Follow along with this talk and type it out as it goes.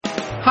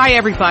Hi,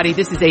 everybody.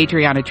 This is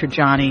Adriana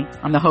Trajani.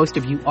 I'm the host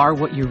of You Are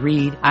What You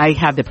Read. I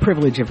have the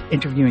privilege of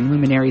interviewing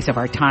luminaries of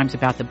our times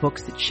about the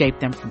books that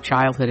shaped them from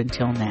childhood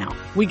until now.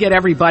 We get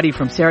everybody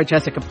from Sarah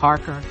Jessica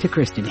Parker to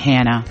Kristen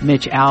Hanna,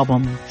 Mitch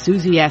Albom,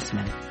 Susie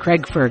Essman,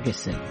 Craig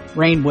Ferguson,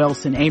 Rainn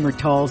Wilson, Amor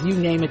Tolls, you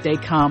name it, they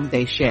come,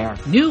 they share.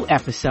 New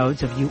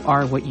episodes of You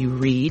Are What You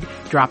Read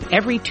drop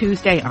every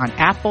Tuesday on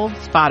Apple,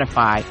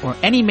 Spotify, or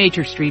any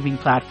major streaming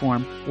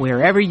platform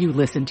wherever you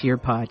listen to your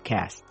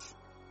podcasts.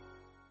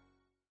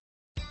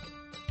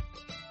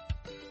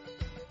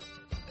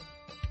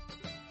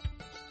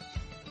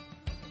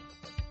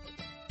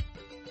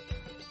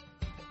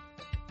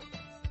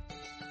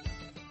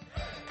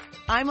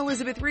 I'm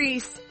Elizabeth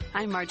Reese.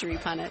 I'm Marjorie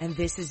Punnett. And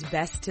this is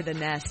Best to the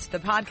Nest, the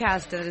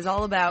podcast that is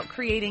all about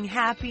creating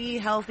happy,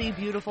 healthy,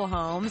 beautiful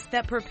homes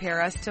that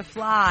prepare us to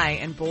fly.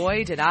 And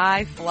boy, did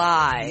I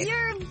fly.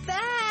 You're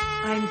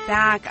back. I'm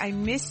back. I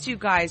missed you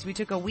guys. We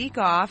took a week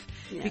off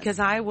because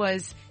I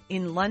was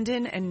in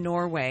London and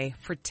Norway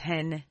for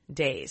 10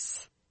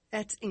 days.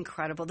 That's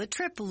incredible. The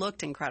trip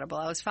looked incredible.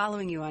 I was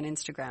following you on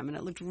Instagram and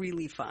it looked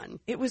really fun.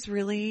 It was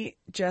really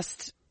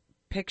just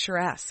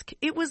picturesque.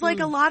 It was like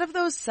a lot of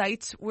those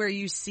sites where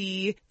you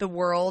see the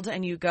world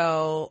and you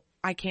go,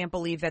 I can't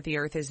believe that the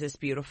earth is this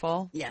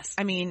beautiful. Yes.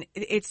 I mean,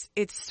 it's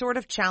sort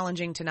of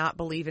challenging to not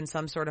believe in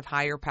some sort of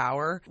higher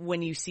power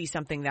when you see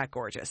something that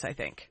gorgeous, I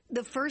think.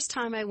 The first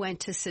time I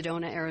went to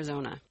Sedona,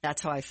 Arizona,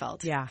 that's how I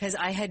felt. Yeah. Because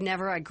I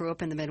grew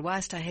up in the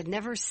Midwest. I had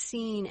never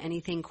seen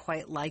anything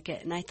quite like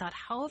it. And I thought,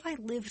 how have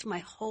I lived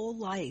my whole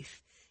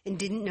life and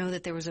didn't know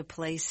that there was a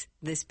place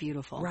this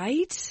beautiful?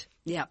 Right?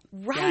 Yeah.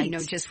 Right. Yeah, I know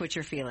just what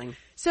you're feeling.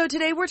 So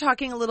today we're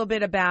talking a little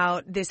bit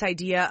about this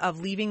idea of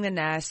leaving the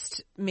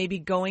nest, maybe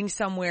going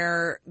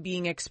somewhere,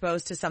 being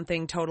exposed to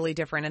something totally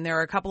different. And there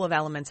are a couple of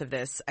elements of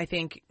this. I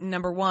think,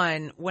 number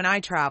one, when I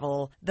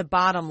travel, the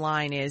bottom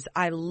line is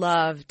I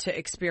love to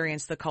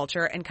experience the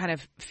culture and kind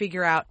of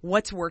figure out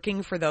what's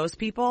working for those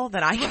people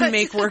that I can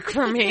make work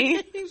for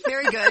me.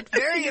 Very good.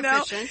 Very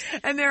efficient.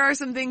 And there are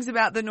some things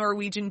about the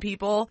Norwegian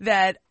people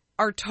that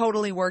are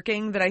totally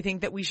working that I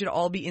think that we should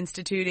all be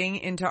instituting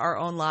into our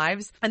own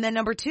lives. And then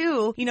number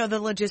two, the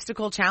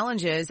logistical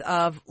challenges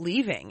of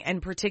leaving.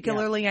 And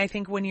particularly, I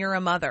think when you're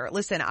a mother.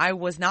 Listen, I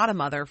was not a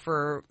mother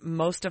for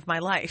most of my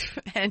life.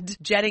 And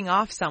jetting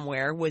off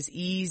somewhere was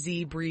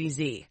easy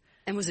breezy.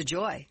 And was a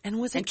joy. And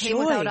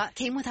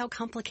came without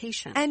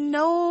complication. And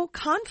no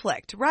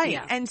conflict, right.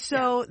 Yeah. And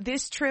so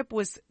this trip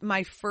was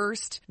my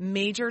first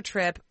major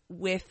trip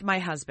with my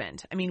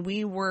husband. I mean,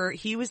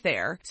 he was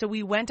there. So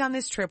we went on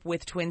this trip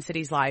with Twin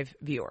Cities Live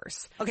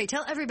viewers. Okay,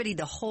 tell everybody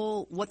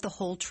what the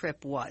whole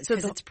trip was,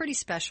 because it's pretty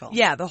special.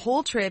 Yeah, the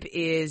whole trip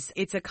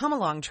it's a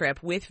come-along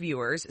trip with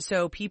viewers.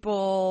 So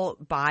people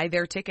buy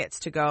their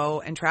tickets to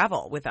go and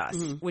travel with us,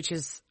 which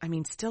is,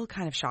 still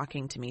kind of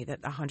shocking to me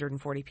that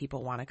 140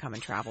 people want to come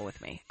and travel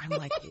with me. I'm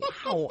like,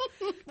 wow,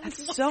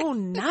 that's so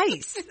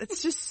nice.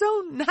 It's just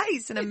so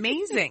nice and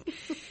amazing.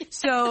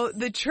 So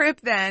the trip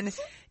then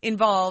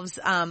involves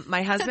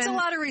my husband. That's a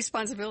lot of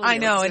responsibility. I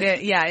know it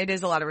is. Yeah, it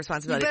is a lot of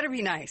responsibility. You better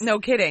be nice. No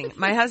kidding.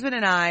 My husband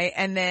and I,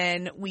 and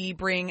then we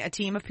bring a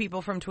team of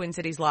people from Twin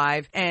Cities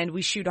Live, and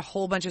we shoot a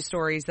whole bunch of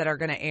stories that are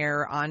going to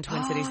air on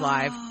Twin Cities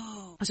Live.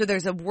 So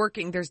there's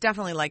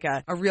definitely like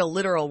a real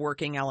literal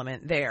working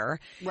element there.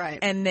 Right.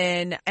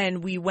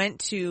 And we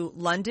went to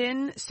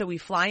London. So we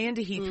fly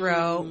into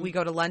Heathrow. We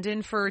go to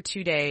London for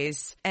 2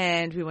 days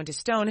and we went to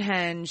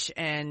Stonehenge,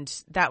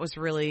 and that was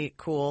really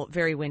cool.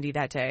 Very windy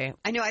that day.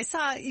 I know. I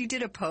saw you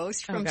did a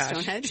post from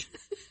Stonehenge.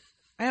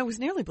 I was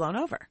nearly blown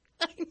over.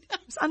 I know. It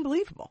was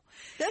unbelievable.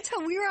 That's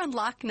how we were on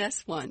Loch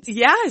Ness once.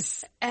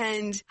 Yes.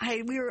 And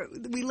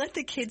we let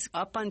the kids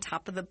up on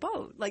top of the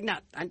boat,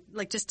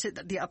 just to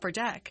the upper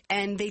deck.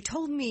 And they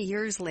told me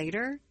years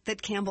later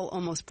that Campbell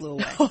almost blew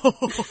away.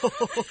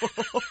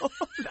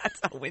 That's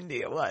how windy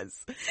it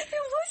was. It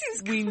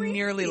was We crazy.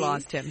 nearly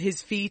lost him.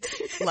 His feet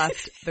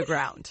left the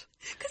ground.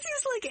 Because he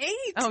was like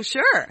 8. Oh,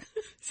 sure.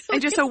 So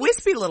and just a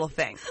wispy little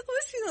thing.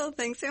 Wispy little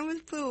thing. So it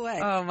almost flew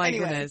away. Oh, my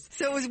goodness.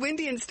 So it was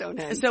windy in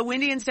Stonehenge.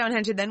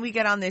 And then we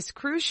get on this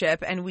cruise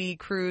ship and we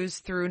cruise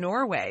through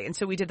Norway. And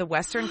so we did the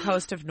western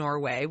coast of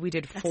Norway. We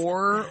did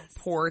 4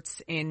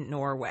 ports in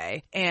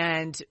Norway.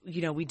 And,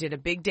 we did a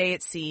big day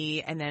at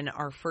sea. And then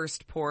our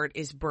first port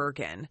is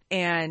Bergen.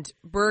 And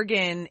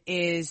Bergen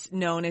is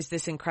known as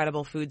this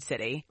incredible food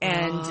city.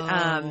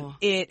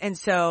 And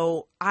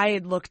so I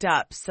had looked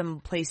up some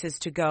places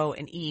to go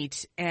and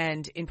eat,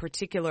 and in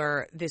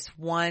particular, this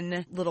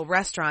one little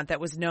restaurant that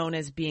was known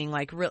as being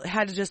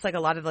had just like a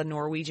lot of the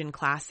Norwegian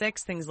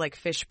classics, things like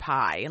fish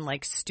pie and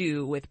like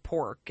stew with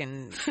pork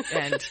and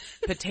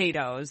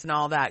potatoes and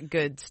all that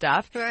good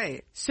stuff.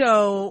 Right.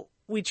 So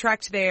we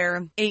trekked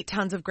there, ate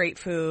tons of great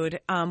food,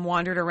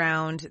 wandered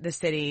around the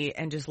city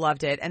and just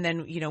loved it. And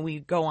then, we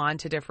go on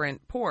to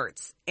different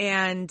ports.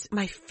 And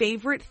my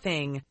favorite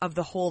thing of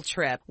the whole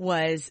trip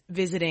was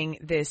visiting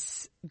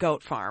this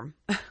goat farm.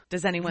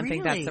 Does anyone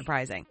think that's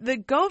surprising? The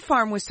goat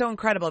farm was so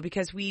incredible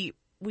because we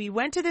we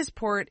went to this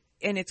port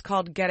and it's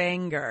called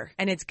Geiranger,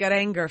 and it's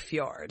Geiranger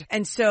Fjord.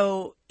 And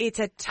so it's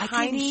a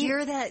tiny...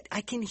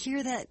 I can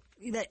hear that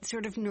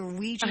sort of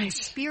Norwegian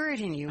spirit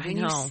in you when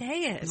you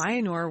say it.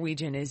 My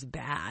Norwegian is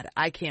bad.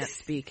 I can't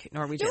speak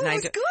Norwegian. No,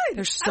 it's good.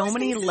 There's so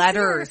many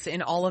letters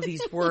in all of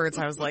these words.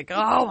 I was like,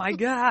 oh my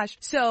gosh.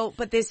 So,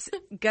 but this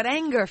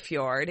Geiranger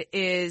Fjord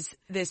is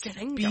this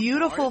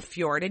beautiful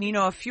fjord. And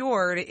a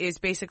fjord is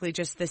basically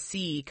just the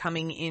sea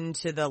coming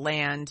into the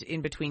land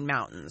in between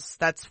mountains.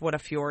 That's what a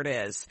fjord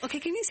is. Okay,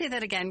 can you say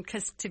that again?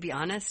 Because to be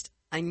honest,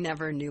 I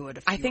never knew what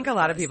a fjord was. I think a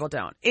lot of people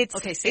don't. It's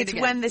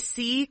again. When the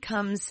sea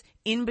comes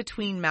in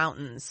between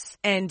mountains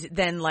and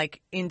then like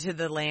into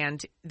the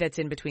land that's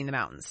in between the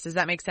mountains. Does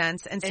that make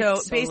sense? And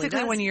so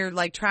basically when you're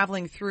like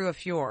traveling through a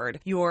fjord,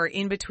 you're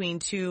in between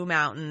two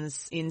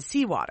mountains in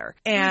seawater.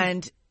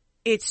 And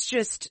it's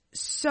just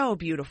so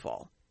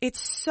beautiful.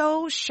 It's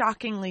so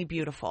shockingly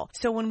beautiful.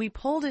 So when we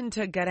pulled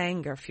into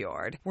Geiranger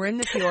Fjord, we're in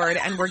the fjord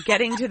and we're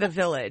getting to the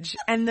village.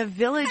 And the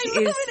village I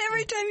love it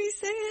every time you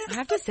say it. I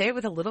have to say it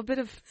with a little bit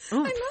of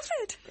oomph. I love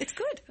it. It's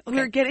good. Okay.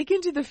 We're getting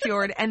into the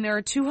fjord and there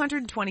are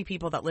 220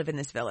 people that live in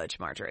this village,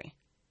 Marjorie.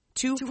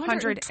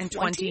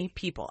 220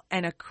 people.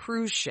 And a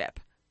cruise ship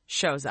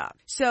shows up.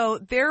 So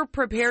they're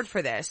prepared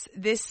for this.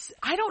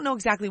 I don't know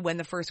exactly when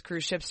the first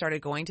cruise ship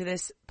started going to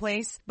this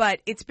place, but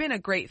it's been a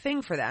great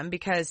thing for them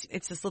because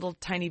it's this little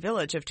tiny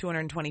village of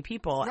 220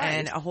 people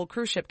and a whole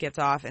cruise ship gets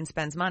off and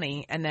spends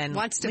money and then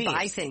wants to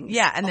buy things.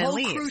 Yeah, and then leaves.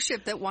 leaves. A whole cruise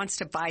ship that wants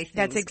to buy things.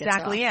 That's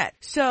exactly it.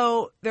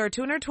 So there are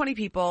 220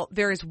 people.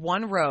 There is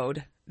one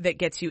road that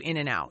gets you in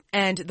and out.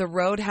 And the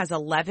road has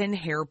 11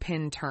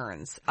 hairpin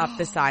turns up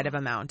the side of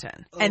a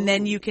mountain. And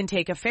then you can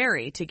take a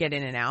ferry to get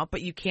in and out,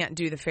 but you can't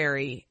do the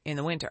ferry in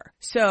the winter.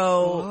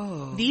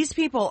 So these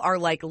people are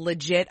like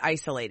legit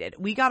isolated.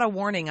 We got a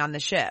warning on the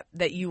ship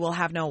that you will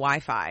have no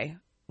Wi-Fi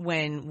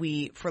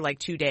for like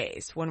 2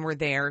 days when we're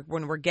there,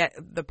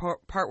 the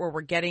part where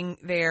we're getting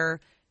there,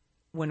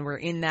 when we're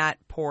in that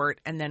port,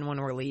 and then when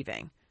we're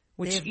leaving,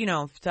 which,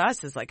 to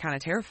us is like kind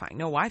of terrifying.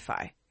 No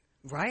Wi-Fi.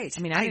 Right. I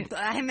mean,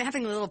 I'm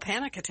having a little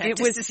panic attack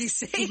as you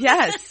say.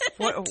 Yes.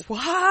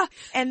 What?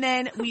 And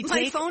then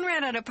my phone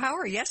ran out of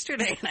power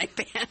yesterday and I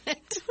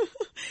panicked.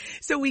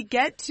 So we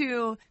get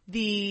to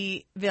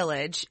the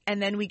village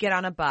and then we get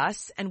on a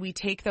bus and we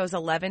take those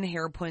 11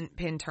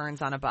 hairpin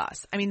turns on a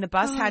bus. I mean, the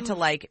bus had to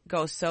like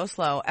go so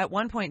slow. At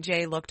one point,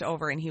 Jay looked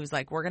over and he was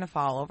like, we're going to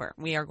fall over.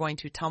 We are going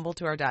to tumble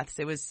to our deaths.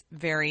 It was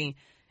very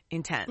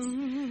intense.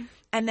 Mm-hmm.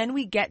 And then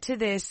we get to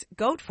this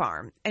goat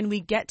farm and we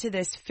get to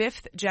this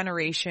 5th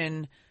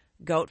generation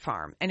goat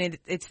farm. And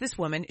it's this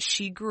woman.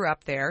 She grew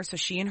up there. So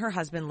she and her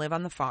husband live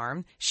on the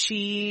farm.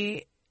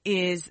 She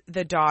is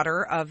the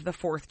daughter of the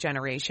 4th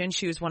generation.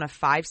 She was one of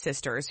 5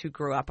 sisters who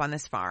grew up on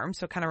this farm.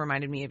 So it kind of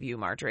reminded me of you,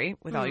 Marjorie,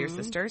 with all your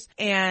sisters.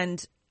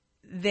 And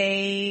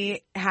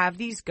they have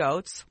these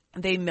goats.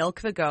 They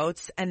milk the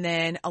goats and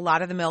then a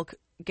lot of the milk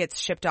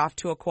gets shipped off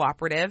to a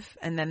cooperative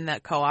and then the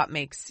co-op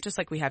makes, just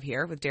like we have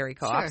here with dairy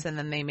co-ops, and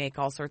then they make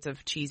all sorts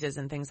of cheeses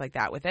and things like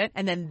that with it.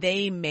 And then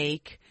they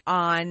make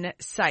on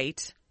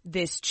site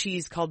this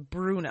cheese called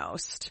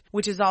brunost,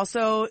 which is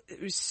also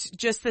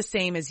just the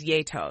same as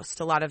Gjetost.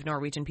 A lot of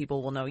Norwegian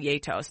people will know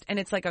Gjetost. And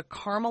it's like a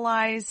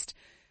caramelized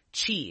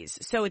cheese.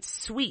 So it's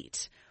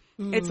sweet.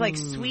 It's like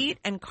sweet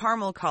and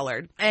caramel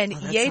colored. And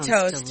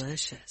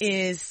Gjetost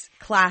is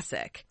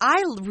classic.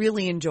 I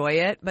really enjoy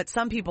it, but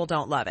some people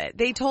don't love it.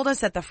 They told us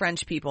that the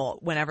French people,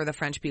 whenever the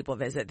French people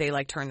visit, they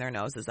like turn their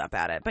noses up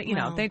at it. But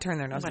they turn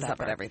their noses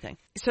up at everything.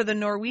 So the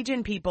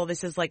Norwegian people,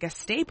 this is like a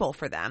staple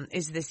for them,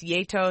 is this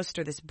Gjetost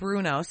or this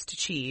brunost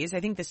cheese.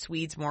 I think the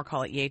Swedes more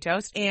call it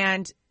Gjetost.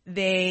 And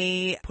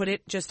they put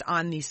it just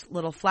on these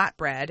little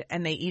flatbread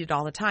and they eat it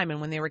all the time. And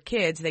when they were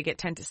kids, they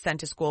get sent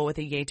to school with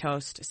a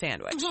Gjetost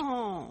sandwich.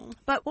 Aww.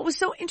 But what was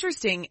so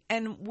interesting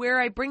and where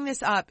I bring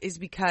this up is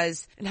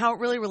because, and how it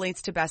really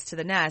relates to Best to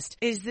the Nest,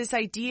 is this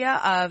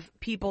idea of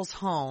people's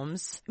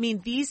homes. I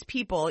mean, these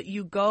people,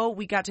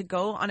 we got to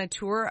go on a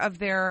tour of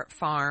their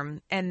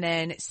farm and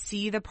then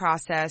see the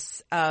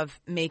process of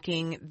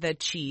making the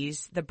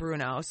cheese, the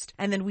brunost.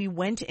 And then we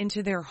went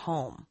into their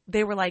home.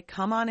 They were like,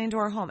 come on into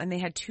our home. And they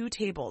had 2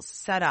 tables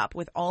set up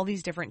with all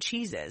these different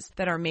cheeses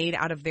that are made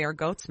out of their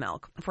goat's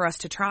milk for us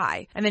to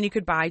try. And then you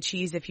could buy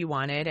cheese if you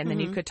wanted. And then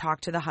you could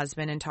talk to the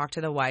husband and talk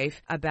to the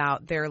wife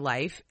about their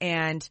life.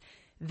 And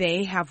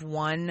they have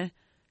one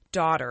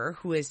daughter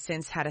who has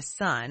since had a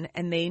son,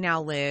 and they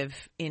now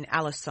live in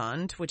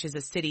Alesund, which is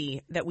a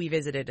city that we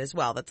visited as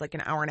well. That's like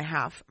an hour and a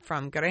half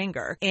from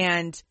Geiranger.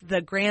 And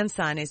the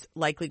grandson is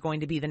likely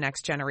going to be the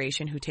next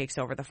generation who takes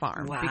over the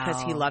farm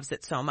because he loves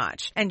it so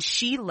much. And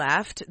she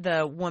left,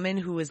 the woman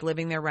who was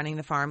living there running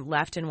the farm,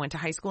 left and went to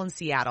high school in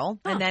Seattle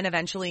and then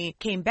eventually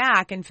came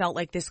back and felt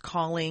like this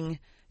calling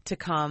to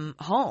come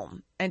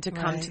home and to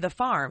come to the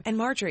farm. And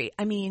Marjorie,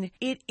 I mean,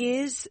 it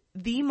is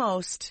the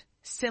most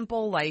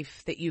simple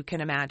life that you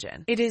can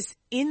imagine. It is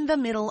in the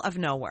middle of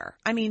nowhere.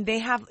 I mean, they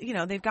have,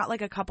 they've got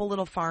like a couple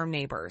little farm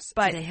neighbors,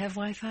 but do they have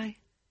Wi-Fi?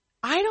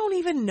 I don't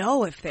even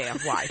know if they have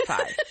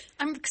Wi-Fi.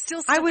 I'm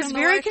still stuck I was on the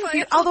very Wi-Fi.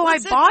 confused. Although I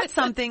bought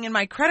something and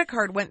my credit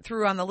card went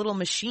through on the little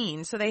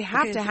machine, so they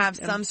have to have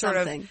some sort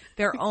of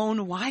their own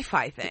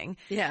Wi-Fi thing.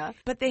 Yeah.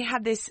 But they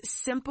had this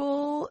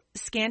simple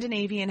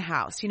Scandinavian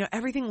house. You know,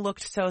 everything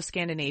looked so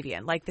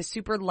Scandinavian, like the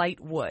super light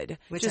wood.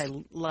 Which I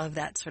love,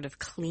 that sort of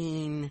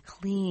clean.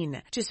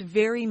 Just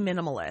very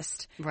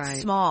minimalist. Right.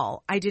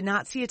 Small. I did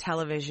not see a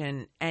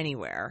television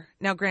anywhere.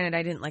 Now, granted,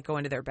 I didn't like go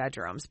into their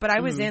bedrooms, but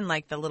I was in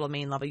like the little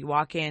main level. You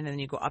walk in and then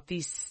you go up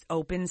these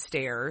open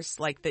stairs,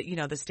 like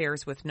the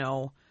stairs with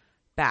no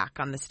back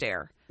on the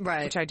stair.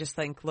 Right. Which I just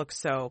think looks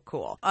so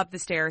cool. Up the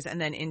stairs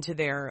and then into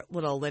their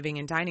little living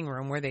and dining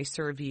room where they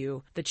serve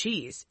you the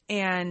cheese.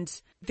 And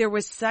there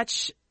was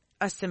such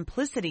a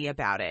simplicity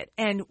about it.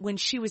 And when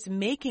she was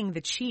making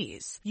the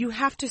cheese, you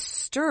have to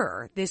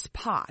stir this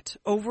pot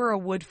over a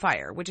wood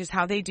fire, which is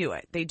how they do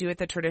it. They do it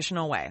the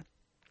traditional way.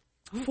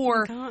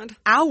 For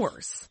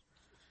hours.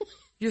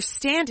 You're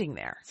standing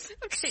there,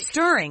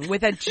 stirring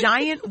with a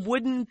giant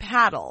wooden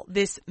paddle,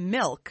 this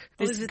milk,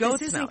 this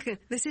goat's milk.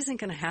 This isn't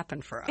going to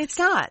happen for us. It's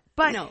not.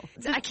 But no,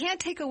 I can't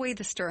take away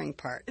the stirring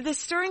part. The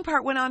stirring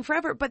part went on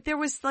forever, but there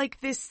was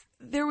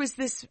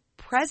this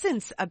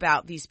presence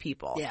about these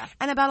people. Yeah.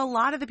 And about a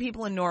lot of the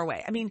people in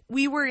Norway. I mean,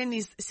 we were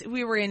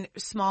in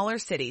smaller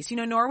cities. You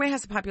know, Norway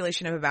has a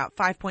population of about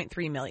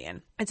 5.3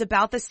 million. It's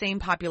about the same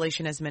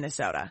population as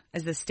Minnesota,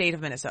 as the state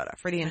of Minnesota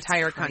for the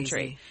entire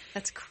country.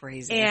 That's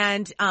crazy.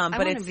 And, I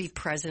want to be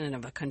president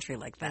of a country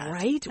like that.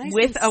 Right? Nice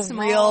with a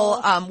real,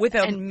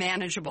 and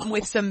manageable.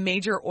 With some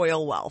major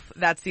oil wealth.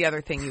 That's the other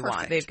thing you want.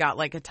 Perfect. They've got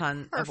like a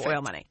ton of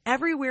oil money.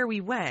 Everywhere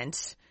we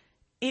went,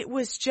 it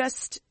was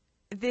just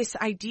this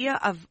idea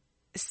of,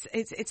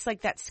 it's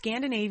like that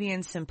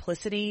Scandinavian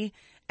simplicity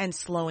and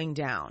slowing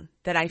down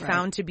that I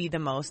found to be the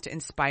most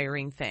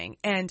inspiring thing.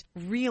 And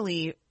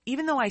really,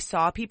 even though I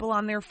saw people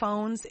on their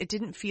phones, it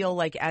didn't feel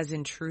like as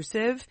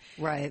intrusive.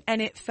 Right.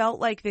 And it felt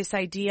like this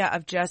idea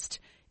of just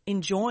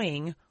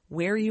enjoying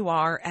where you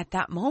are at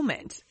that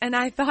moment. And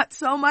I thought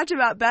so much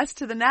about Best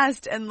to the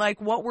Nest and like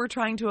what we're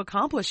trying to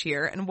accomplish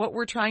here and what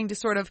we're trying to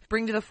sort of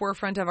bring to the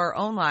forefront of our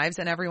own lives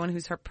and everyone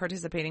who's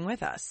participating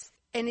with us.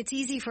 And it's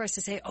easy for us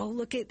to say, oh,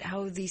 look at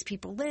how these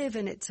people live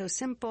and it's so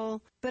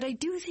simple. But I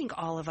do think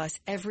all of us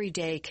every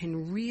day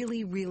can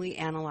really, really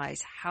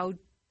analyze how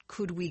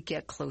could we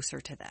get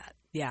closer to that?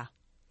 Yeah.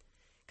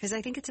 Because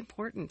I think it's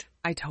important.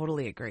 I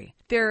totally agree.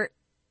 There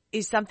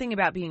is something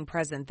about being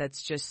present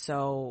that's just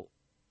so,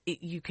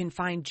 you can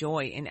find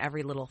joy in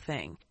every little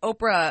thing.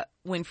 Oprah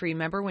Winfrey,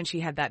 remember when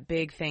she had that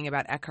big thing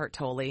about Eckhart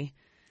Tolle?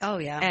 Oh,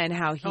 yeah. And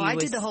how he I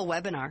did the whole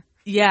webinar.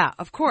 Yeah,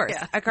 of course.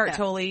 Yeah, Eckhart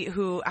Tolle,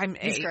 who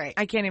he's great.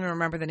 I can't even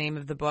remember the name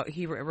of the book.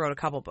 He wrote a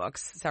couple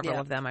books, several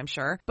of them, I'm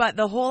sure. But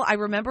I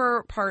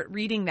remember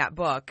reading that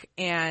book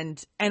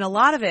and a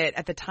lot of it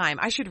at the time,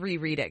 I should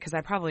reread it because I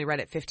probably read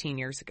it 15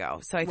 years ago.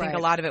 So I think a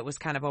lot of it was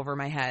kind of over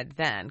my head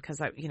then because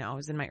I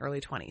was in my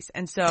early 20s.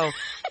 And so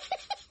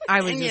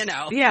I was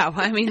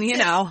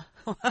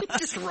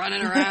just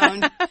running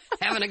around,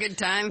 having a good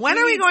time. When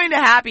are we going to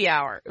happy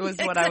hour? It was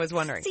what I was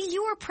wondering. See,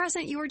 you were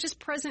present. You were just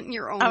present in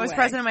your own way. I was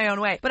present in my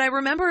own way. But I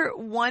remember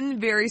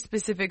one very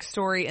specific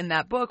story in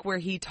that book where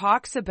he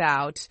talks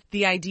about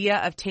the idea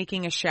of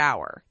taking a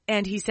shower.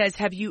 And he says,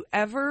 have you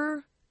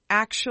ever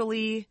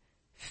actually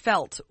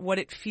felt what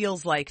it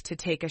feels like to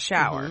take a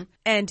shower? Mm-hmm.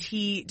 And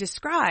he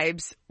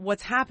describes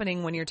what's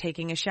happening when you're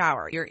taking a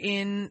shower. You're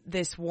in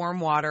this warm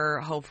water,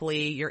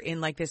 hopefully. You're in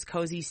like this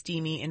cozy,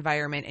 steamy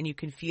environment and you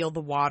can feel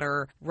the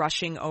water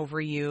rushing over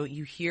you.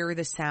 You hear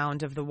the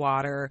sound of the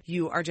water.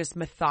 You are just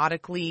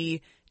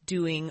methodically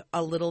doing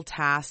a little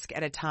task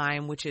at a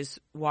time, which is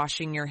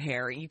washing your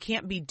hair. You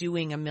can't be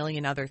doing a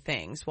million other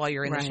things while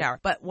you're in the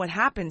shower. But what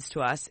happens to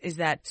us is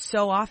that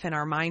so often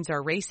our minds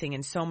are racing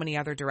in so many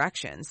other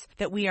directions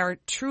that we are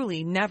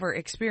truly never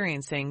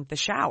experiencing the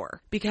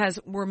shower because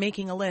we're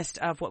making a list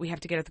of what we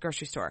have to get at the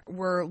grocery store.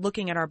 We're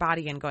looking at our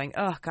body and going,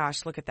 oh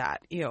gosh, look at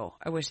that. Ew,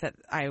 I wish that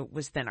I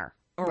was thinner.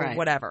 Or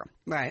whatever.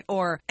 Right.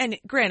 And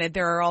granted,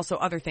 there are also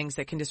other things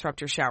that can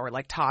disrupt your shower,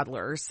 like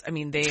toddlers. I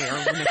mean, they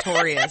are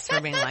notorious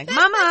for being like,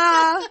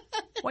 Mama,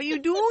 what you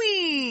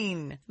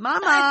doing?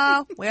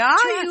 Mama, where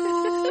are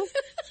you?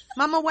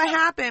 Mama, what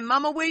happened?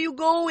 Mama, where you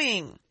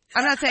going?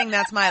 I'm not saying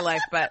that's my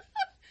life, but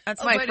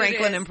that's my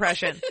Franklin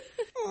impression.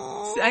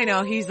 I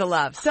know, he's the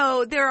love.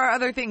 So there are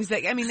other things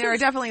that, there are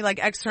definitely like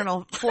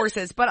external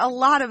forces, but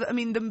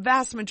the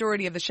vast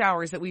majority of the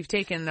showers that we've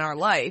taken in our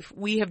life,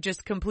 we have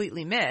just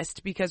completely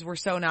missed because we're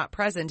so not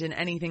present in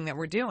anything that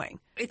we're doing.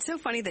 It's so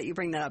funny that you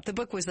bring that up. The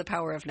book was The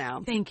Power of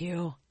Now. Thank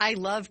you. I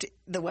loved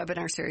the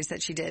webinar series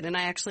that she did, and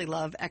I actually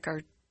love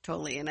Eckhart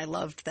Tolle, and I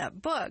loved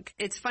that book.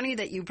 It's funny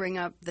that you bring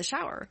up the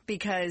shower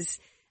because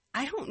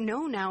I don't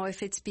know now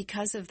if it's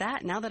because of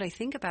that, now that I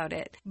think about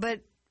it,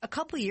 but a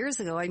couple of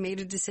years ago, I made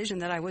a decision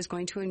that I was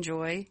going to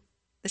enjoy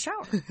the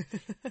shower.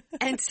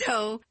 And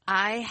so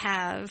I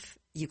have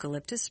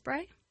eucalyptus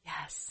spray.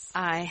 Yes.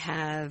 I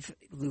have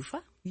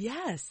loofah.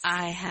 Yes.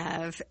 I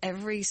have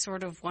every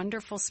sort of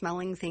wonderful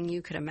smelling thing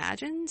you could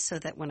imagine so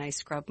that when I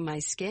scrub my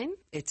skin,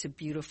 it's a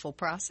beautiful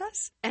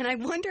process. And I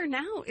wonder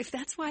now if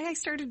that's why I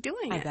started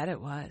doing it. I bet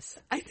it was.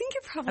 I think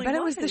it probably I bet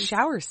it was the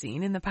shower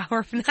scene in The Power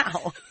of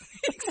Now.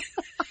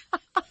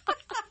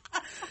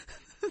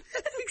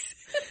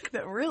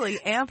 That really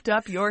amped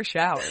up your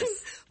showers.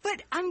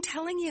 But I'm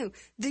telling you,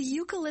 the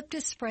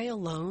eucalyptus spray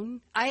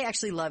alone, I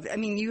actually love it. I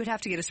mean, you would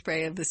have to get a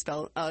spray of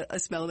the a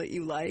smell that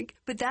you like.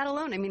 But that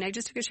alone, I mean, I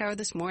just took a shower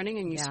this morning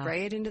and you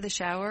spray it into the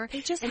shower.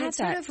 They just and had it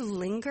that. sort of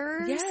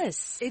lingers.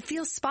 Yes. It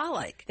feels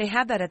spa-like. They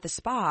had that at the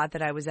spa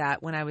that I was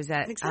at when I was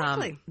at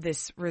Exactly.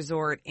 this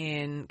resort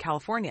in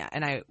California.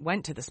 And I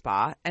went to the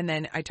spa and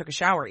then I took a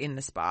shower in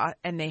the spa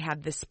and they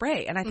had this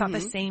spray. And I thought the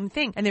same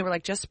thing. And they were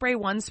like, just spray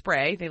one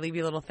spray. They leave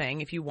you a little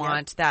thing if you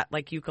want that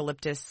like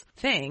eucalyptus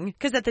thing.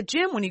 Because at the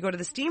gym, when you go to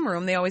the steam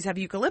room, they always have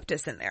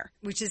eucalyptus in there.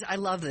 Which is, I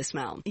love the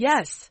smell.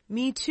 Yes,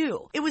 me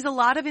too. It was a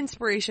lot of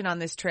inspiration on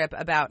this trip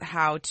about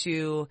how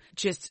to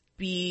just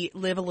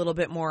live a little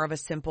bit more of a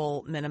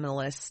simple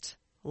minimalist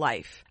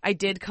life. I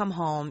did come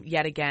home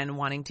yet again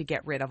wanting to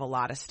get rid of a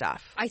lot of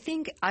stuff. I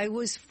think I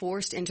was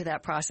forced into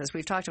that process.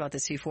 We've talked about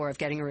this before of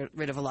getting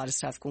rid of a lot of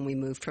stuff when we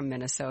moved from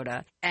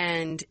Minnesota.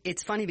 And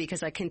it's funny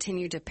because I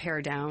continue to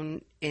pare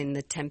down in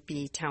the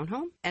Tempe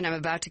townhome and I'm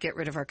about to get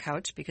rid of our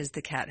couch because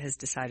the cat has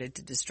decided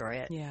to destroy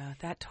it. Yeah,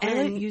 that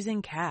toilet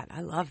using cat.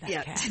 I love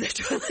that cat. The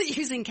toilet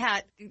using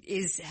cat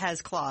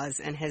has claws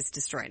and has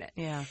destroyed it.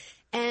 Yeah.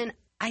 And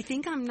I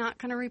think I'm not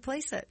going to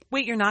replace it.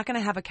 Wait, you're not going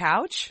to have a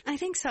couch? I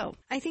think so.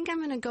 I think I'm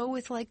going to go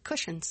with like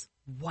cushions.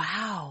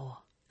 Wow.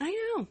 I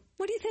know.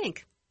 What do you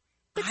think?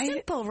 It's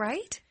simple,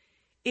 right?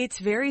 It's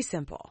very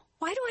simple.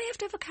 Why do I have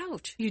to have a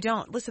couch? You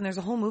don't. Listen, there's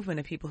a whole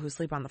movement of people who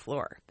sleep on the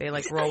floor. They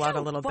like roll out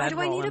a little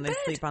bedroll and they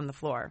sleep on the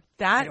floor.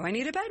 Why do I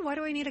need a bed? Why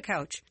do I need a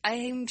couch?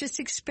 I'm just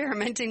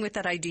experimenting with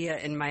that idea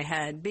in my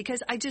head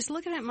because I just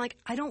look at it and I'm like,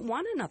 I don't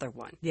want another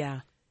one.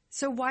 Yeah.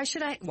 So why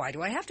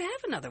do I have to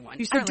have another one?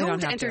 You certainly I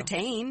don't have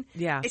entertain. To.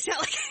 Yeah. It's not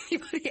like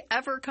anybody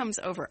ever comes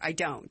over. I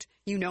don't.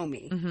 You know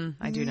me. Mm-hmm.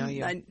 I do know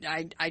you.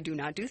 I do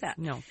not do that.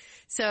 No.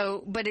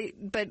 So, but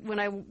when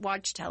I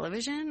watch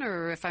television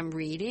or if I'm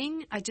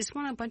reading, I just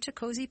want a bunch of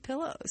cozy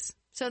pillows.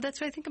 So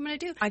that's what I think I'm going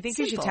to do. I think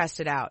you should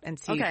test it out and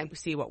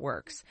see what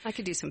works. I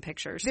could do some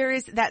pictures. There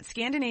is that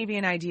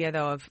Scandinavian idea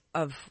though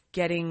of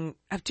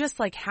just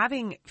like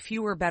having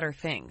fewer better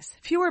things.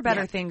 Fewer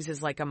better things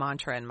is like a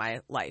mantra in my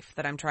life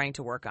that I'm trying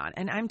to work on.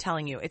 And I'm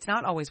telling you, it's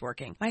not always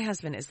working. My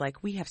husband is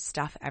like, we have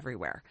stuff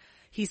everywhere.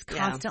 He's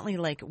constantly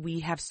like,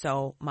 we have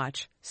so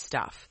much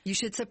stuff. You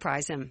should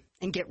surprise him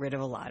and get rid of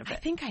a lot of it. I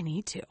think I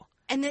need to.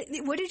 And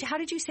how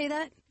did you say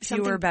that?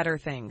 Fewer better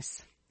things.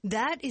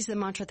 That is the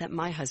mantra that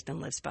my husband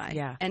lives by.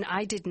 Yeah. And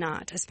I did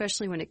not,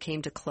 especially when it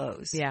came to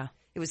clothes. Yeah.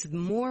 It was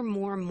more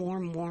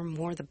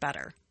the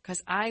better.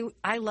 Because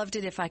I loved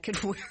it if I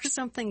could wear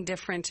something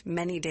different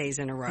many days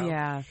in a row.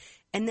 Yeah.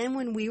 And then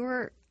when we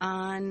were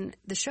on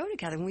the show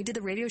together, when we did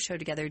the radio show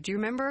together, do you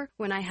remember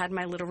when I had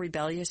my little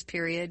rebellious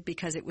period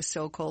because it was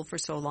so cold for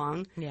so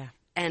long? Yeah.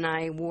 And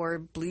I wore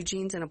blue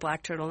jeans and a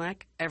black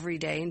turtleneck every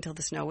day until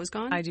the snow was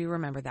gone? I do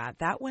remember that.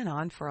 That went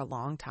on for a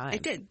long time.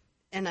 It did.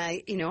 And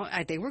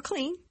they were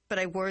clean, but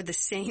I wore the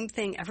same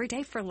thing every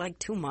day for like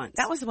 2 months.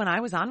 That was when I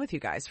was on with you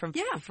guys from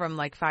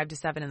like 5 to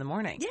 7 in the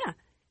morning. Yeah.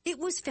 It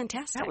was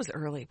fantastic. That was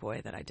early,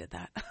 boy, that I did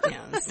that. Yeah,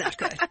 that's not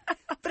good.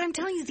 But I'm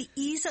telling you, the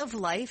ease of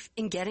life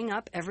in getting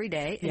up every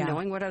day and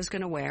knowing what I was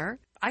going to wear,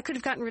 I could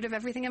have gotten rid of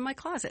everything in my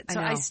closet. So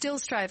I still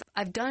strive.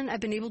 I've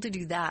been able to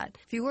do that.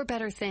 Fewer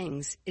better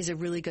things is a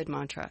really good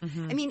mantra.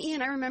 Mm-hmm. I mean,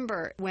 Ian, I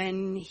remember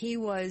when he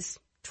was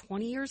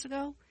 20 years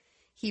ago,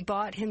 he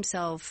bought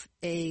himself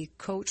a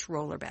Coach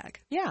roller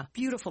bag. Yeah.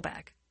 Beautiful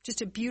bag.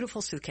 Just a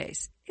beautiful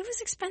suitcase. It was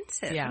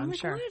expensive. Yeah, I'm like,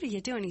 sure. What are you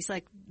doing? He's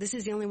like, this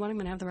is the only one I'm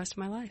going to have the rest of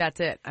my life. That's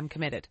it. I'm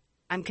committed.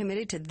 I'm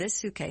committed to this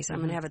suitcase. I'm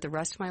going to have it the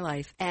rest of my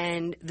life.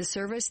 And the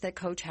service that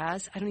Coach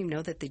has, I don't even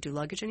know that they do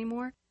luggage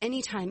anymore.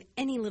 Anytime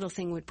any little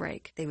thing would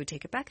break, they would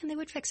take it back and they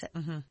would fix it.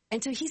 Mm-hmm.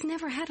 And so he's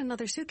never had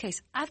another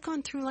suitcase. I've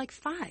gone through like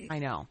 5. I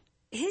know.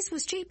 His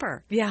was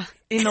cheaper. Yeah.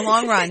 In the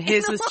long run,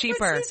 his was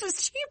cheaper. His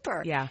was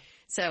cheaper. Yeah.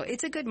 So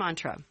it's a good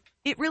mantra.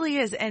 It really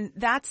is. And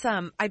that's,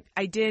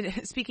 I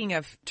did, speaking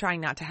of trying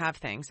not to have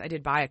things, I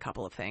did buy a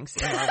couple of things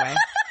in Norway.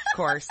 Of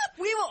course.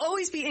 We will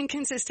always be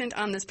inconsistent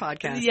on this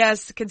podcast.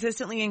 Yes,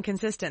 consistently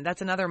inconsistent.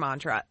 That's another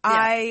mantra.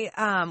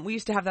 Yeah. We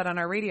used to have that on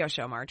our radio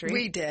show, Marjorie.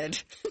 We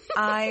did.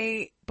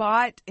 I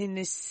bought in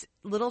this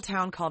little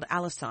town called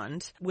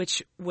Alesund,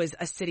 which was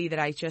a city that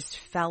I just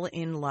fell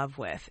in love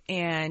with.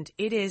 And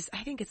it is,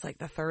 I think it's like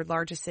the 3rd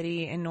largest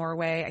city in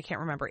Norway. I can't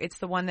remember. It's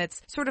the one that's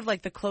sort of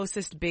like the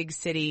closest big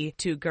city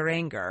to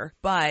Geiranger,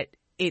 but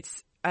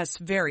it's a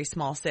very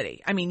small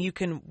city. I mean, you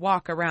can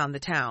walk around the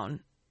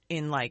town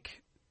in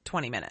like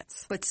 20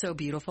 minutes. But so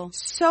beautiful.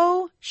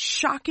 So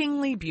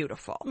shockingly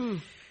beautiful. Mm.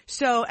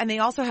 So, and they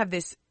also have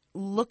this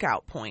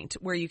lookout point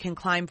where you can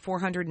climb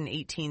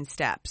 418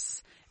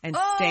 steps and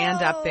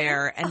stand up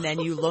there, and then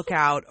you look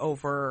out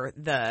over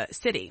the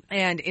city,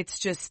 and it's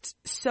just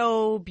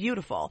so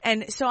beautiful.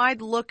 And so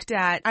I'd looked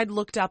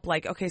up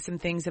like, okay, some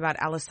things about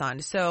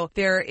Alisund. So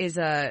there is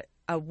a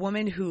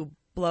woman who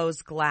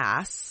blows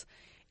glass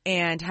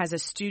and has a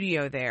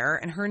studio there,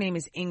 and her name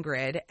is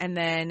Ingrid, and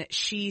then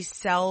she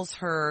sells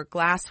her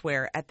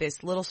glassware at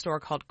this little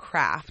store called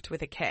Craft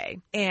with a K.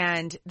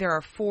 And there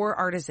are 4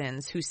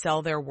 artisans who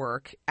sell their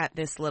work at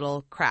this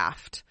little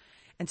Craft.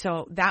 And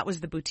so that was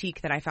the boutique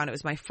that I found. It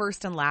was my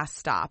first and last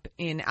stop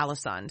in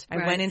Alisund.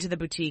 I went into the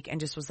boutique and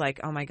just was like,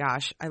 oh my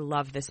gosh, I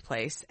love this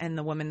place. And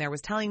the woman there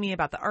was telling me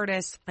about the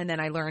artist. And then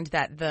I learned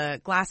that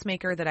the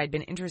glassmaker that I'd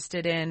been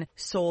interested in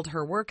sold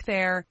her work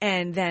there.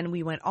 And then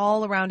we went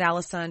all around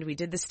Alisund. We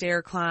did the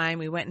stair climb.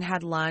 We went and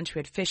had lunch. We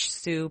had fish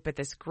soup at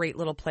this great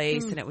little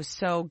place. And it was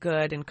so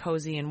good and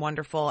cozy and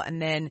wonderful.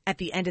 And then at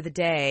the end of the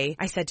day,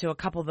 I said to a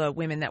couple of the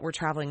women that were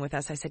traveling with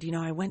us, I said,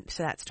 I went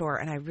to that store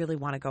and I really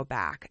want to go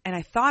back. And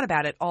I thought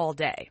about it all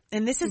day.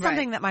 And this is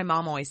something that my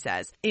mom always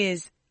says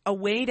is a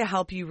way to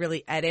help you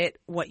really edit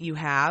what you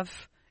have.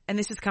 And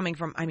this is coming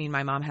from,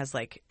 my mom has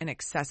like an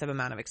excessive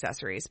amount of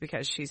accessories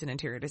because she's an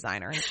interior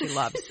designer and she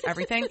loves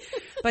everything.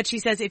 But she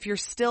says if you're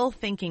still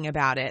thinking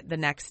about it the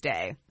next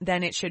day,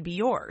 then it should be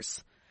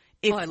yours.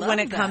 When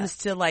it comes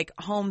to like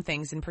home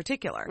things in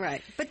particular.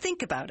 Right. But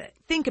think about it.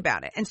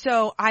 And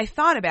so I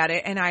thought about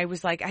it and I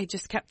was like, I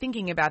just kept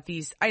thinking about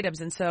these items.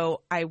 And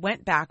so I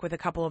went back with a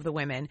couple of the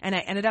women and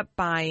I ended up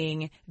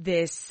buying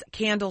this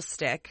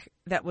candlestick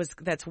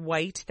that's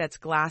white, that's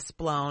glass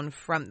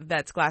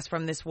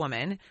from this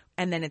woman.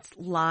 And then it's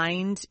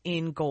lined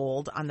in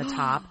gold on the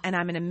top. And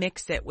I'm going to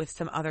mix it with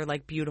some other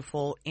like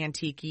beautiful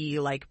antique-y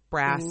like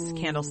brass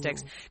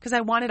candlesticks because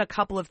I wanted a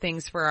couple of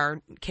things for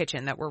our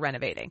kitchen that we're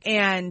renovating.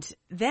 And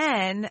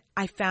then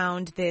I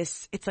found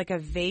this, it's like a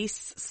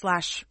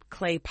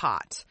vase/clay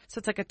pot. So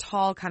it's like a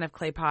tall kind of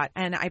clay pot.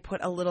 And I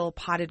put a little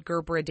potted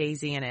Gerbera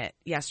daisy in it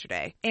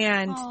yesterday.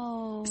 And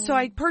so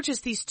I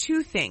purchased these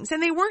 2 things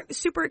and they weren't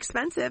super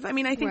expensive.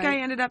 I think I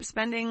ended up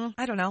spending,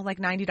 I don't know, like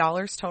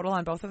 $90 total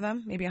on both of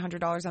them, maybe $100 on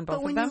both of them.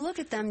 But when you look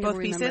at them, you'll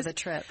remember the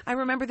trip. I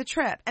remember the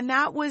trip. And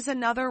that was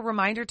another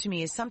reminder to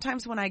me is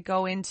sometimes when I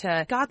go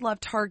into, God love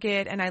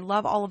Target and I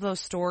love all of those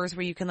stores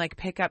where you can like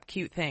pick up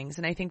cute things.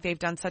 And I think they've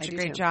done such a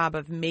great job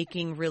of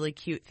making really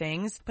cute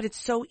things. But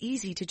it's so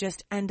easy to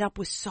just end up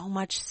with so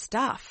much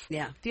stuff.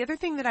 Yeah. The other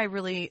thing that I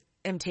really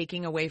am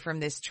taking away from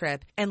this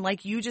trip, and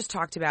like you just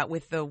talked about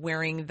with the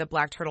wearing the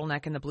black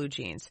turtleneck and the blue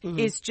jeans,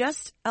 is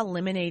just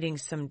eliminating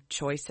some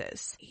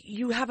choices.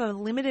 You have a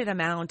limited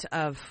amount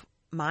of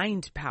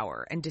mind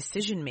power and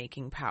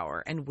decision-making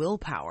power and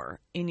willpower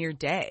in your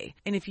day.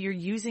 And if you're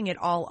using it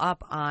all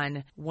up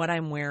on what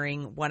I'm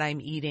wearing, what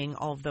I'm eating,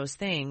 all of those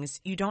things,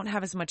 you don't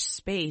have as much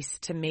space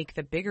to make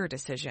the bigger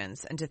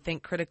decisions and to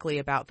think critically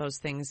about those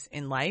things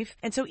in life.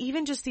 And so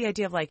even just the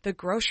idea of like the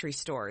grocery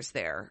stores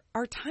there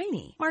are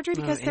tiny, Marjorie,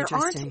 because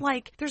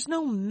there's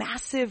no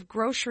massive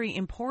grocery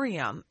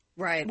emporium.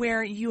 Right.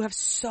 Where you have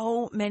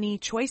so many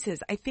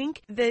choices. I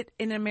think that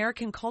in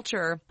American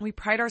culture, we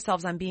pride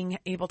ourselves on being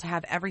able to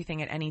have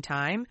everything at any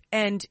time.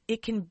 And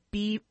it can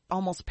be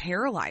almost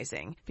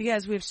paralyzing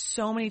because we have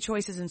so many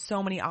choices and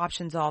so many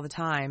options all the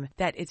time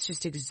that it's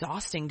just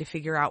exhausting to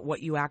figure out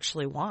what you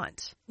actually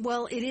want.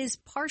 Well, it is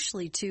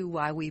partially too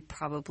why we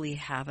probably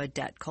have a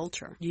debt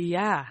culture.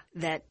 Yeah.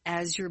 That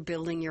as you're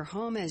building your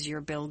home, as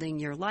you're building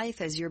your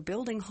life, as you're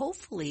building,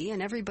 hopefully,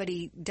 and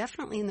everybody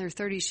definitely in their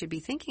 30s should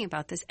be thinking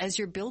about this, as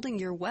you're building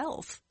your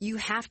wealth, you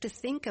have to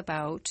think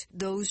about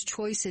those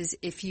choices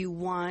if you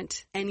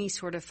want any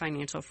sort of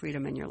financial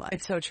freedom in your life.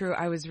 It's so true.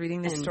 I was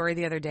reading this story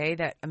the other day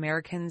that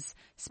Americans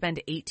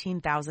spend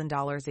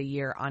 $18,000 a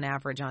year on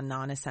average on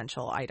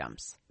non-essential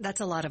items.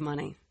 That's a lot of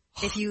money.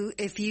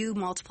 If you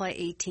multiply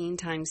 18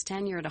 times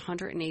 10, you're at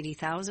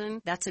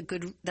 180,000. That's a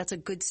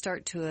good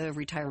start to a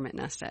retirement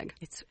nest egg.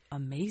 It's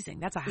amazing.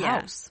 That's a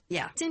house.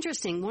 Yeah. It's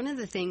interesting. One of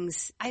the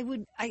things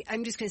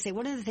I'm just going to say,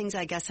 one of the things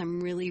I guess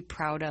I'm really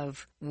proud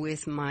of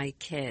with my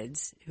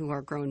kids who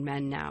are grown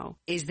men now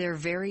is they're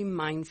very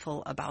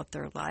mindful about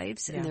their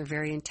lives and they're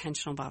very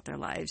intentional about their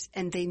lives.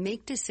 And they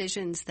make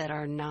decisions that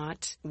are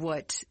not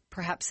what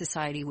perhaps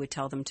society would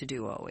tell them to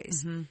do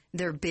always. Mm-hmm.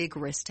 They're big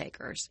risk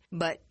takers.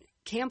 But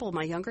Campbell,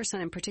 my younger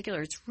son in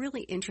particular, it's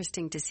really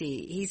interesting to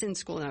see. He's in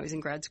school now. He's in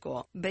grad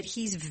school. But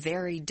he's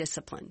very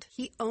disciplined.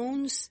 He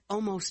owns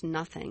almost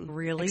nothing.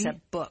 Really?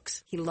 Except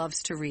books. He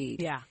loves to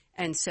read. Yeah.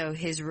 And so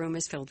his room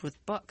is filled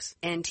with books.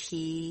 And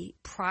he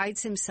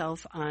prides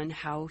himself on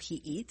how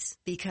he eats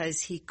because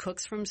he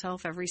cooks for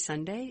himself every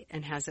Sunday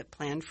and has it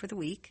planned for the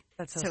week.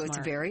 That's so smart. It's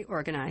very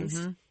organized.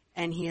 Mm-hmm.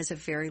 And he has a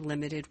very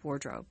limited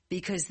wardrobe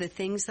because the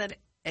things that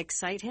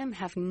excite him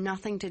have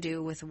nothing to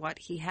do with what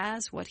he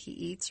has, what he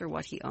eats, or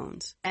what he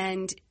owns.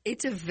 And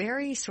it's a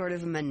very sort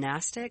of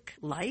monastic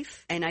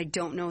life, and I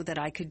don't know that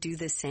I could do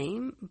the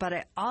same, but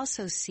I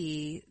also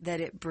see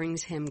that it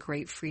brings him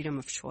great freedom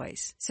of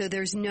choice. So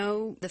there's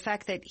the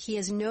fact that he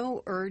has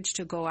no urge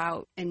to go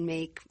out and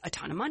make a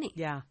ton of money.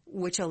 Yeah.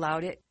 Which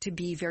allowed it to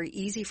be very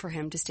easy for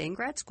him to stay in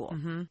grad school.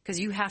 Because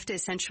you have to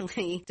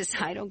essentially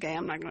decide, okay,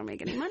 I'm not going to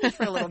make any money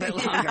for a little bit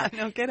longer.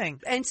 Yeah, no kidding.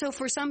 And so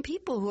for some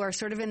people who are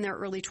sort of in their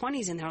early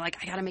 20s and they're like,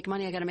 I got to make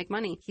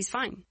money, he's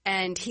fine.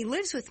 And he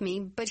lives with me,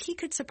 but he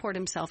could support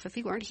himself if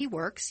he weren't. He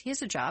works. He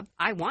has a job.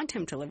 I want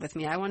him to live with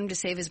me. I want him to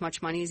save as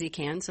much money as he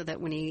can so that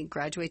when he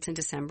graduates in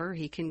December,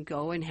 he can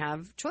go and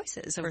have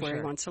choices of where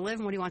he wants to live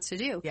and what he wants to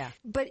do. Yeah.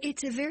 But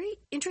it's a very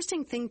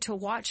interesting thing to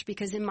watch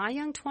because in my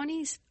young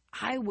 20s,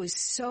 I was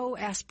so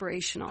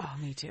aspirational.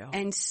 Oh, me too.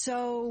 And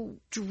so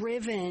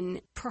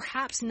driven,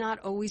 perhaps not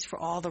always for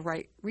all the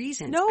right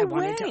reasons. No I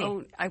way.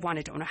 I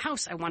wanted to own a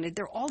house.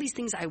 There are all these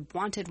things I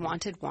wanted,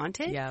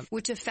 yeah.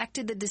 which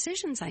affected the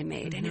decisions I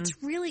made. And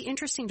it's really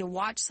interesting to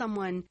watch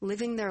someone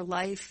living their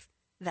life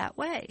that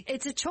way.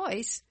 It's a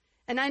choice.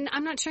 And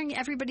I'm not sure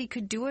everybody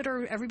could do it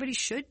or everybody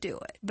should do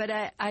it. But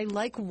I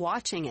like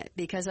watching it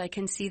because I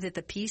can see that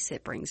the peace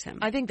it brings him.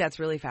 I think that's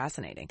really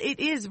fascinating. It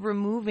is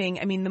removing,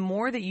 the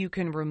more that you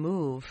can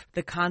remove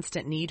the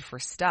constant need for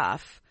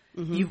stuff,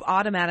 you've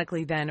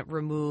automatically then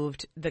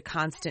removed the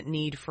constant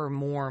need for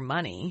more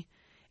money.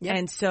 Yep.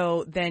 And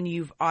so then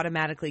you've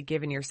automatically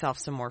given yourself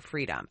some more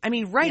freedom.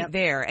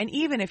 There. And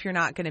even if you're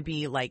not going to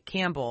be like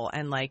Campbell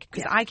and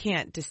because I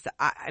can't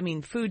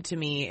food to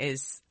me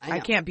is, I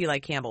can't be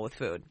like Campbell with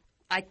food.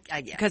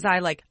 Because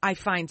I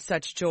find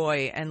such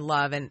joy and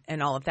love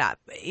and all of that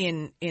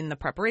in the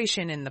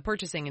preparation and the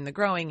purchasing and the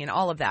growing and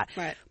all of that.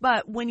 Right.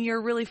 But when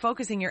you're really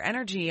focusing your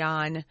energy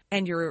on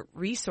and your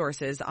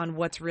resources on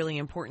what's really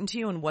important to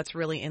you and what's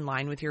really in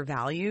line with your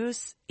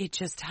values, it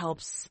just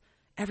helps.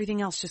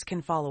 Everything else just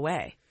can fall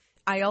away.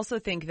 I also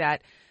think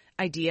that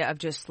idea of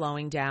just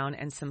slowing down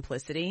and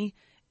simplicity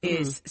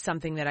is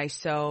something that I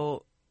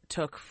so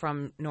took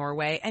from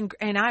Norway, and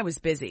I was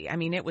busy.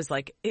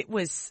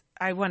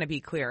 I want to be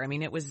clear.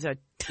 It was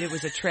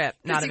a trip,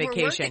 not a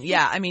vacation.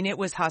 Yeah. It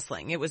was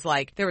hustling. It was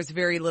like there was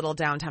very little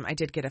downtime. I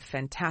did get a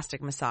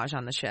fantastic massage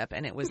on the ship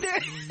and it was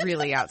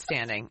really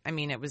outstanding.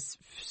 It was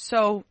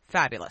so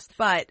fabulous.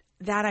 But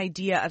that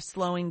idea of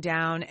slowing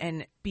down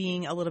and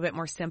being a little bit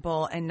more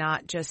simple and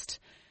not just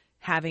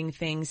having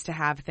things to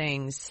have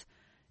things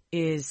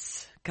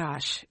is,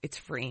 gosh, it's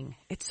freeing.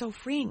 It's so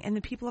freeing. And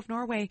the people of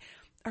Norway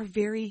are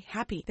very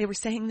happy. They were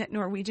saying that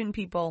Norway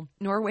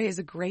is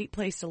a great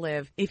place to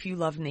live if you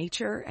love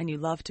nature and you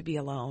love to be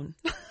alone.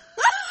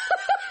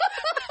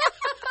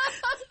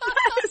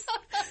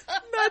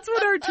 That's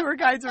what our tour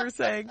guides were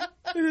saying.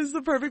 It is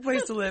the perfect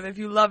place to live if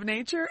you love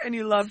nature and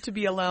you love to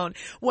be alone.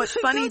 What's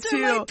funny Those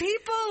too, are my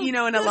people.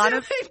 And a lot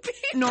of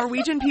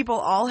Norwegian people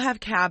all have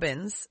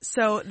cabins.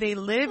 So they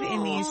live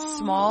in these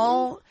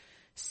small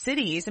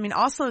cities.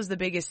 Oslo is the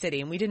biggest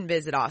city and we didn't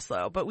visit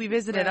Oslo, but we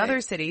visited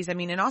other cities.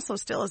 And Oslo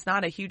still is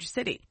not a huge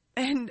city.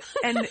 And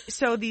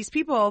so these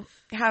people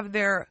have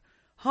their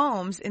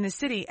homes in the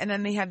city and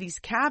then they have these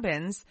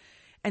cabins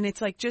and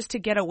it's like just to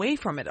get away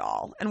from it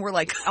all. And we're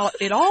like,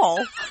 it all?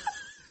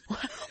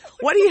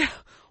 What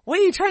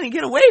are you trying to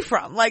get away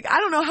from? I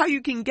don't know how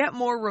you can get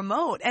more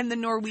remote. And the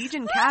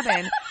Norwegian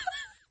cabin,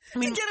 to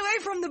get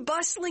away from the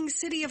bustling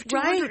city of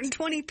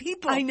 220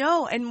 people. I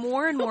know. And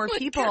more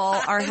people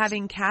are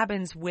having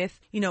cabins with,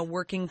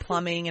 working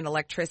plumbing and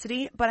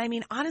electricity. But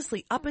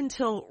honestly, up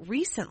until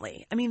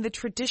recently, the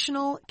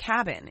traditional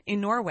cabin in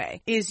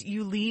Norway is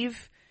you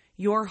leave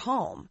your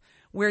home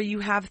where you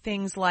have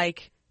things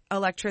like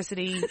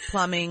electricity,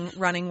 plumbing,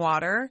 running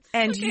water,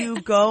 and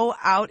you go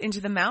out into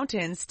the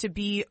mountains to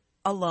be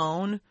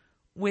alone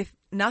with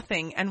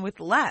nothing and with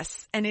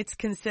less. And it's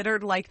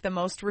considered like the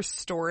most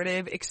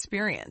restorative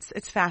experience.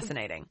 It's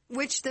fascinating.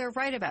 Which they're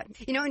right about.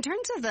 In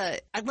terms of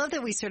I love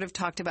that we sort of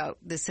talked about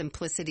the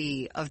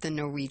simplicity of the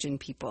Norwegian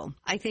people.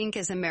 I think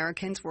as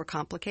Americans, we're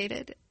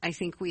complicated. I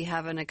think we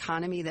have an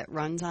economy that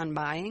runs on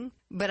buying.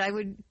 But I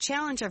would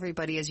challenge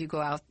everybody as you go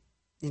out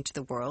into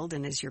the world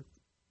and as you're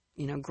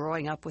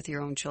growing up with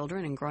your own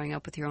children and growing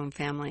up with your own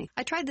family.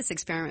 I tried this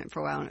experiment for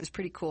a while and it was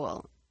pretty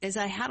cool.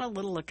 I had a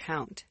little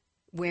account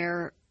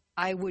where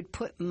I would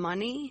put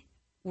money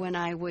when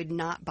I would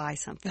not buy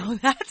something. Oh,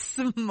 that's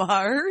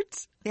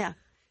smart. Yeah,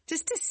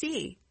 just to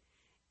see.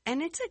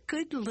 And it's a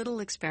good little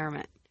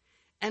experiment.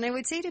 And I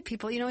would say to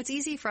people, it's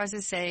easy for us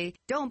to say,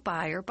 don't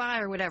buy or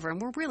whatever. And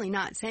we're really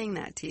not saying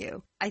that to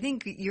you. I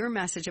think your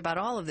message about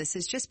all of this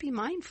is just be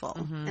mindful.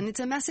 And it's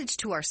a message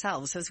to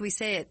ourselves. As we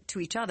say it to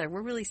each other,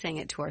 we're really saying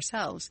it to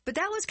ourselves. But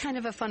that was kind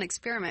of a fun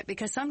experiment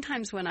because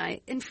sometimes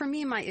and for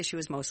me, my issue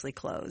is mostly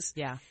clothes.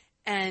 Yeah.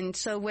 And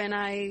so when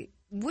I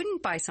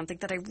wouldn't buy something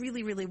that I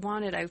really, really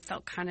wanted, I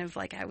felt kind of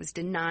like I was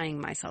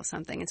denying myself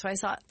something. And so I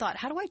thought,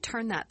 how do I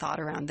turn that thought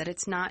around, that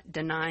it's not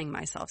denying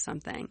myself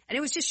something? And it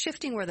was just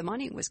shifting where the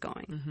money was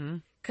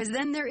going. Because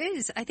then there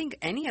is, I think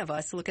any of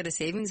us look at a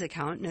savings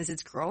account, and as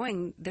it's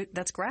growing,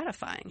 that's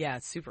gratifying. Yeah,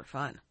 it's super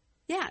fun.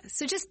 Yeah,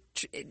 so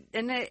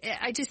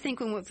I just think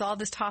with all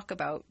this talk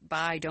about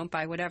buy, don't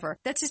buy, whatever,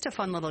 that's just a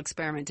fun little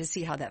experiment to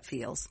see how that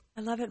feels.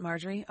 I love it,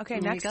 Marjorie.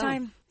 Okay,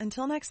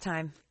 until next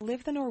time,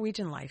 live the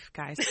Norwegian life,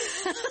 guys.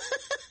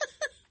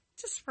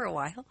 Just for a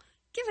while.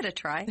 Give it a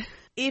try.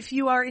 If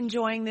you are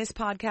enjoying this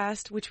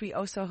podcast, which we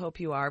also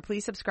hope you are,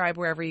 please subscribe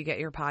wherever you get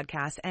your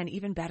podcasts, and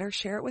even better,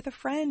 share it with a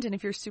friend. And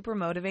if you're super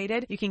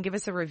motivated, you can give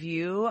us a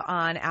review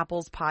on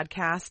Apple's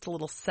podcast, a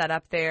little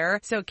setup there.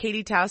 So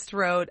Katie Taust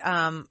wrote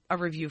a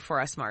review for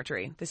us,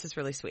 Marjorie. This is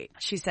really sweet.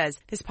 She says,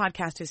 this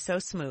podcast is so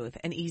smooth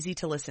and easy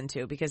to listen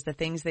to because the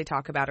things they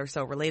talk about are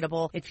so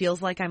relatable. It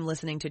feels like I'm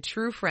listening to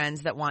true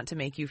friends that want to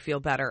make you feel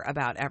better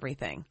about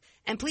everything.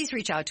 And please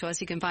reach out to us.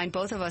 You can find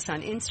both of us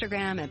on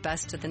Instagram at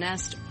Best of the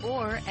Nest,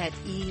 or at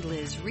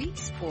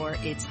eLizReese, or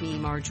It's Me,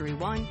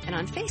 Marjorie1, and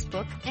on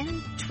Facebook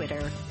and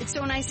Twitter. It's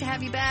so nice to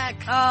have you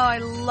back. Oh, I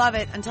love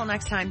it. Until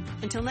next time.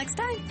 Until next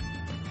time.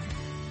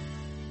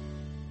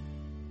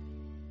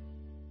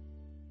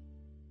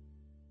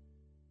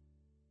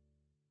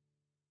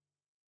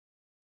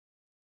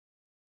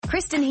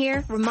 Kristen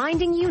here,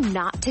 reminding you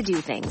not to do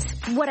things.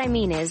 What I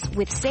mean is,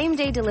 with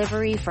same-day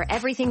delivery for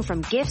everything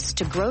from gifts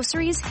to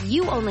groceries,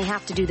 you only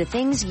have to do the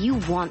things you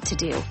want to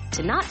do.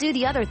 To not do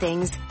the other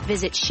things,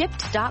 visit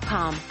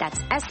Shipt.com. That's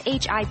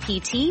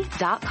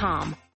SHIPT.com.